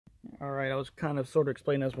All right, I was kind of sort of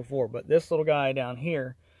explaining this before, but this little guy down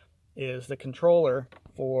here is the controller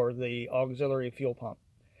for the auxiliary fuel pump.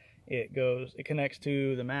 It connects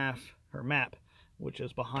to the map, which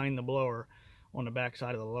is behind the blower on the back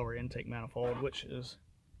side of the lower intake manifold, which is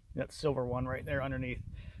that silver one right there underneath.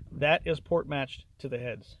 That is port matched to the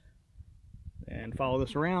heads. And follow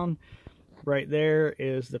this around. Right there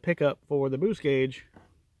is the pickup for the boost gauge,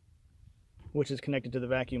 which is connected to the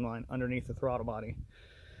vacuum line underneath the throttle body.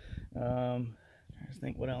 I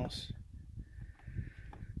think what else?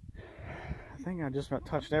 I think I just about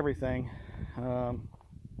touched everything.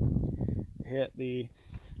 Hit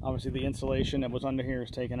obviously the insulation that was under here is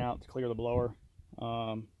taken out to clear the blower.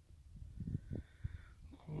 Yeah,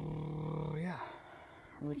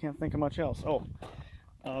 really can't think of much else. Oh,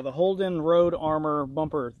 the Holden Road Armor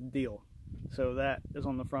bumper deal. So that is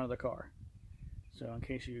on the front of the car. So in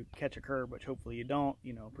case you catch a curb, which hopefully you don't,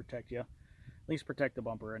 you know, protect you. At least protect the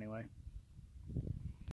bumper anyway.